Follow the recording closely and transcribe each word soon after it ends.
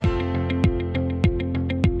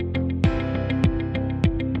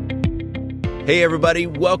Hey everybody,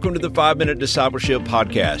 welcome to the 5-Minute Discipleship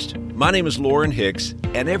Podcast. My name is Lauren Hicks,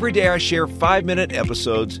 and every day I share 5-minute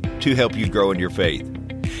episodes to help you grow in your faith.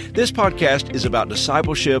 This podcast is about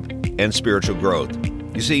discipleship and spiritual growth.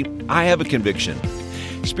 You see, I have a conviction.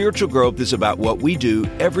 Spiritual growth is about what we do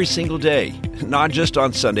every single day, not just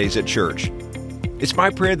on Sundays at church. It's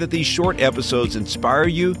my prayer that these short episodes inspire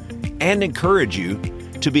you and encourage you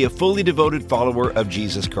to be a fully devoted follower of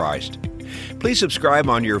Jesus Christ. Please subscribe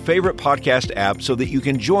on your favorite podcast app so that you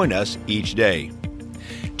can join us each day.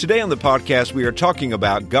 Today on the podcast, we are talking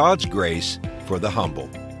about God's grace for the humble.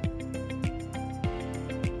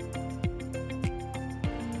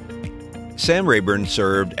 Sam Rayburn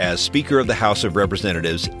served as Speaker of the House of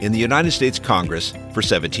Representatives in the United States Congress for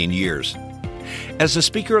 17 years. As the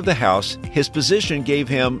Speaker of the House, his position gave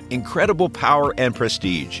him incredible power and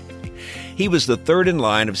prestige. He was the third in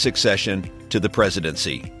line of succession to the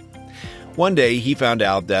presidency. One day, he found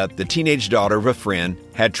out that the teenage daughter of a friend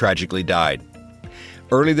had tragically died.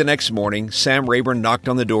 Early the next morning, Sam Rayburn knocked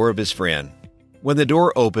on the door of his friend. When the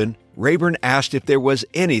door opened, Rayburn asked if there was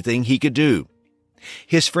anything he could do.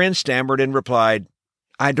 His friend stammered and replied,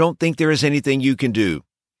 "I don't think there is anything you can do.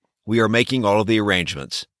 We are making all of the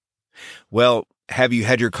arrangements." "Well, have you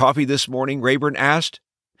had your coffee this morning?" Rayburn asked.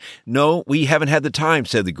 "No, we haven't had the time,"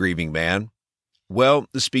 said the grieving man. "Well,"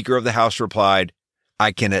 the Speaker of the House replied,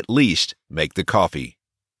 "I can at least make the coffee."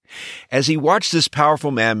 As he watched this powerful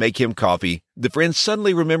man make him coffee, the friend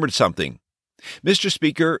suddenly remembered something. "Mr.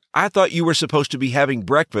 Speaker, I thought you were supposed to be having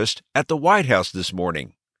breakfast at the White House this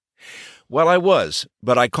morning." "Well, I was,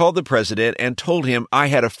 but I called the president and told him I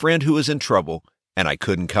had a friend who was in trouble and I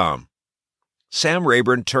couldn't come." Sam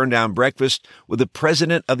Rayburn turned down breakfast with the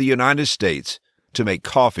President of the United States to make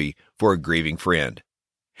coffee for a grieving friend.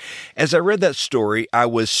 As I read that story, I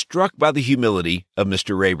was struck by the humility of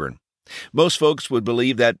Mr. Rayburn. Most folks would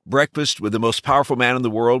believe that breakfast with the most powerful man in the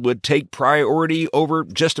world would take priority over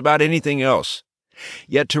just about anything else.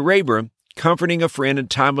 Yet to Rayburn, comforting a friend in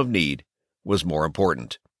time of need was more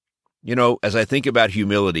important. You know, as I think about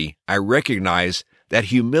humility, I recognize that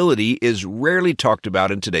humility is rarely talked about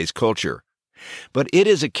in today's culture. But it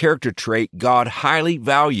is a character trait God highly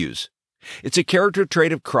values. It's a character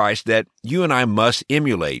trait of Christ that you and I must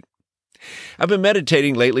emulate. I've been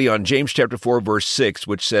meditating lately on James chapter 4, verse 6,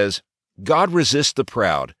 which says, "God resists the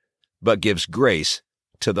proud, but gives grace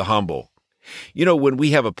to the humble." You know, when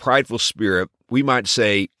we have a prideful spirit, we might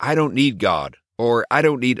say, "I don't need God," or "I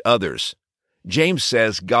don't need others." James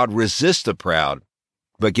says God resists the proud,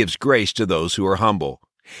 but gives grace to those who are humble.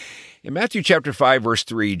 In Matthew chapter 5, verse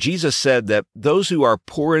 3, Jesus said that those who are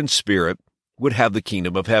poor in spirit would have the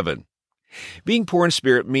kingdom of heaven. Being poor in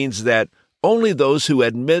spirit means that only those who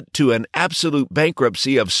admit to an absolute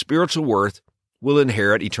bankruptcy of spiritual worth will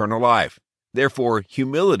inherit eternal life. Therefore,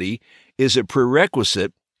 humility is a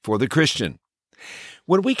prerequisite for the Christian.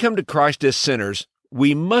 When we come to Christ as sinners,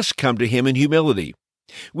 we must come to Him in humility.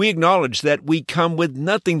 We acknowledge that we come with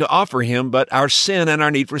nothing to offer Him but our sin and our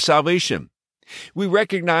need for salvation. We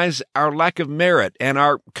recognize our lack of merit and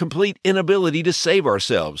our complete inability to save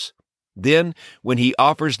ourselves. Then, when He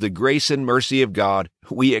offers the grace and mercy of God,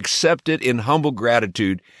 we accept it in humble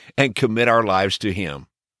gratitude and commit our lives to Him.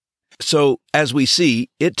 So, as we see,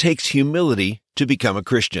 it takes humility to become a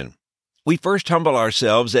Christian. We first humble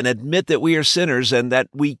ourselves and admit that we are sinners and that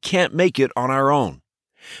we can't make it on our own.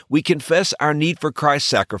 We confess our need for Christ's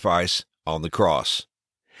sacrifice on the cross.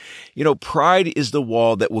 You know, pride is the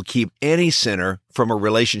wall that will keep any sinner from a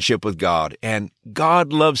relationship with God, and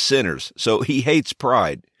God loves sinners, so He hates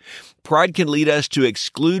pride. Pride can lead us to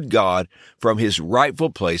exclude God from His rightful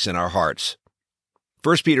place in our hearts.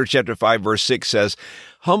 1 Peter chapter 5, verse 6 says,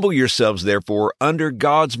 "Humble yourselves, therefore, under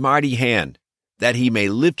God's mighty hand, that He may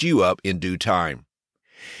lift you up in due time."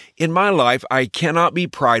 In my life, I cannot be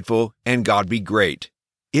prideful and God be great.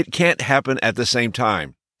 It can't happen at the same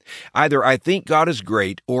time. Either I think God is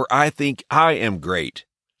great or I think I am great.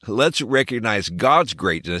 Let's recognize God's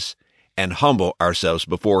greatness and humble ourselves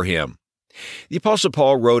before Him. The Apostle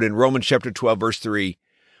Paul wrote in Romans chapter 12, verse 3,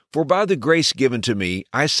 "For by the grace given to me,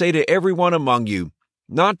 I say to everyone among you,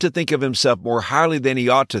 not to think of himself more highly than he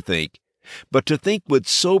ought to think, but to think with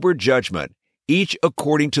sober judgment, each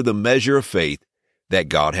according to the measure of faith that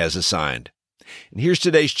God has assigned." And here's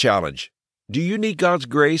today's challenge. Do you need God's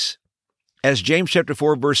grace? As James chapter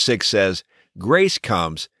 4, verse 6 says, grace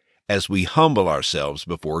comes as we humble ourselves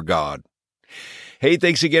before God. Hey,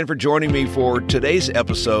 thanks again for joining me for today's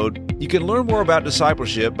episode. You can learn more about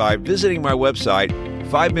discipleship by visiting my website,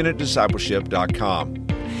 5minutediscipleship.com.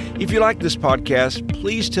 If you like this podcast,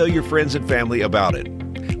 please tell your friends and family about it.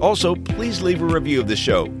 Also, please leave a review of the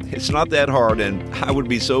show. It's not that hard, and I would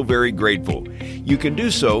be so very grateful. You can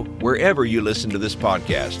do so wherever you listen to this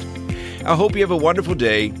podcast. I hope you have a wonderful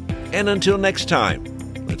day, and until next time,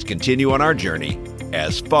 let's continue on our journey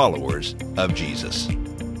as followers of Jesus.